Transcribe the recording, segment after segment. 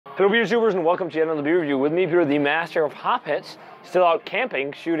Hello beer tubers and welcome to yet another beer review. With me here, the master of hopheads, still out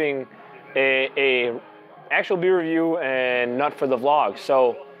camping, shooting a actual beer review and not for the vlog.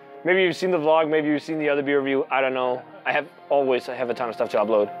 So maybe you've seen the vlog, maybe you've seen the other beer review, I don't know. I have a ton of stuff to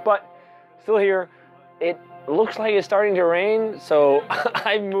upload, but still here. It looks like it's starting to rain, so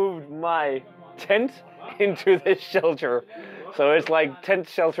I moved my tent into this shelter. So it's like tent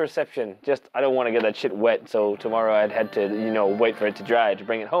shelterception. Just, I don't want to get that shit wet, so tomorrow I'd had to, you know, wait for it to dry to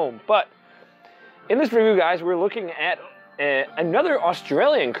bring it home. But in this review, guys, we're looking at another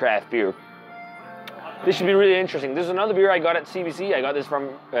Australian craft beer. This should be really interesting. This is another beer I got at CBC. I got this from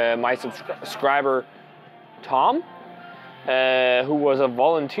my subscriber, Tom, who was a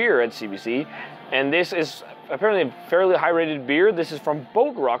volunteer at CBC. And this is apparently a fairly high-rated beer. This is from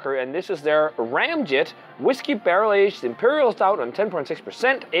Boatrocker, and this is their Ramjet Whisky Barrel-Aged Imperial Stout on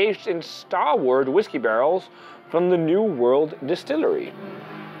 10.6%, aged in Starward whiskey barrels from the New World Distillery.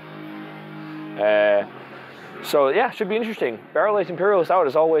 So yeah, should be interesting. Barrel-aged Imperial Stout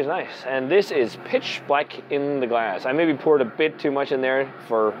is always nice, and this is pitch black in the glass. I maybe poured a bit too much in there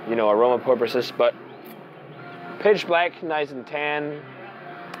for, you know, aroma purposes, but pitch black, nice and tan.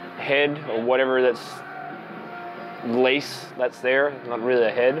 Head or whatever that's lace that's there, not really a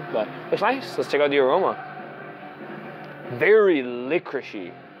head, but it's nice. Let's check out the aroma. Very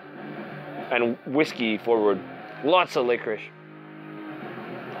licoricey and whiskey forward. Lots of licorice.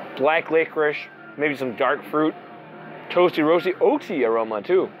 Black licorice, maybe some dark fruit, toasty, roasty, oaty aroma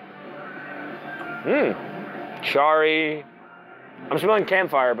too. Charry. I'm smelling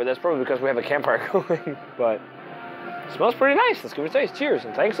campfire, but that's probably because we have a campfire going. But it smells pretty nice. Let's give it a taste. Cheers,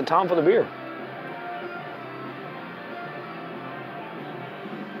 and thanks to Tom for the beer.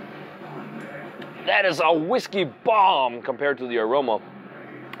 That is a whiskey bomb compared to the aroma.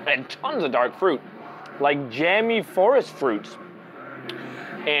 And tons of dark fruit, like jammy forest fruits,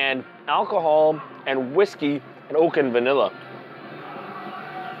 and alcohol, and whiskey, and oak and vanilla.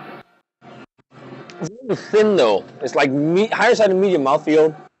 It's really thin though. It's like higher side of medium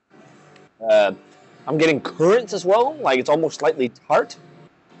mouthfeel. I'm getting currants as well, like it's almost slightly tart.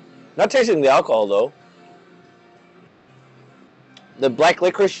 Not tasting the alcohol though. The black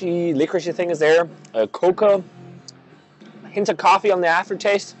licoricey thing is there. Coca, hints of coffee on the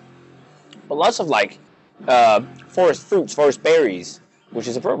aftertaste, but lots of like forest fruits, forest berries, which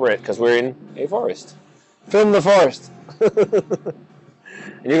is appropriate because we're in a forest. Film the forest.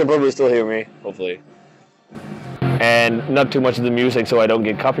 And you can probably still hear me, hopefully. And not too much of the music so I don't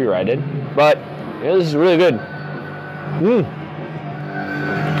get copyrighted, but yeah, this is really good.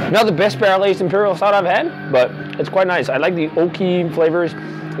 Not the best barrel-aged Imperial Stout I've had, but it's quite nice. I like the oaky flavors,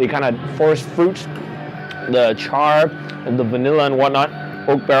 the kind of forest fruits, the char, and the vanilla and whatnot,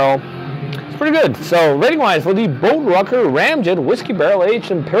 oak barrel. It's pretty good. So rating-wise for the Boatrocker Ramjet Whisky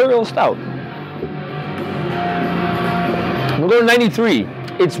Barrel-Aged Imperial Stout, we'll go to 93.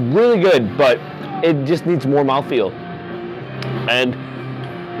 It's really good, but it just needs more mouthfeel. And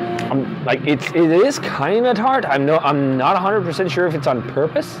like it is kind of tart. I'm not 100% sure if it's on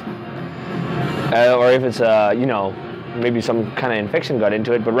purpose or if it's you know, maybe some kind of infection got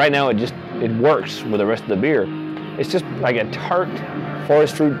into it. But right now it works with the rest of the beer. It's just like a tart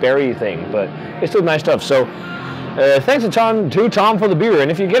forest fruit berry thing, but it's still nice stuff. So thanks to Tom for the beer. And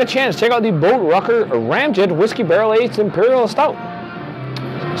if you get a chance, check out the Boatrocker Ramjet Whisky Barrel Aged Imperial Stout.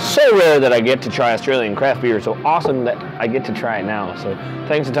 So rare that I get to try Australian craft beer, so awesome that I get to try it now. So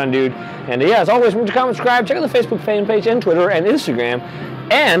thanks a ton, dude. And yeah, as always, remember to comment, subscribe, check out the Facebook fan page and Twitter and Instagram,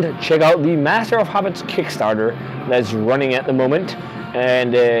 and check out the Master of Hobbits Kickstarter that's running at the moment.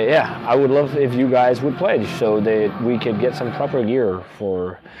 And yeah, I would love if you guys would pledge so that we could get some proper gear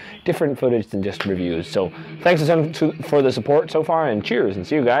for different footage than just reviews. So thanks a ton for the support so far, and cheers, and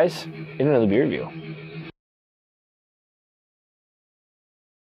see you guys in another beer review.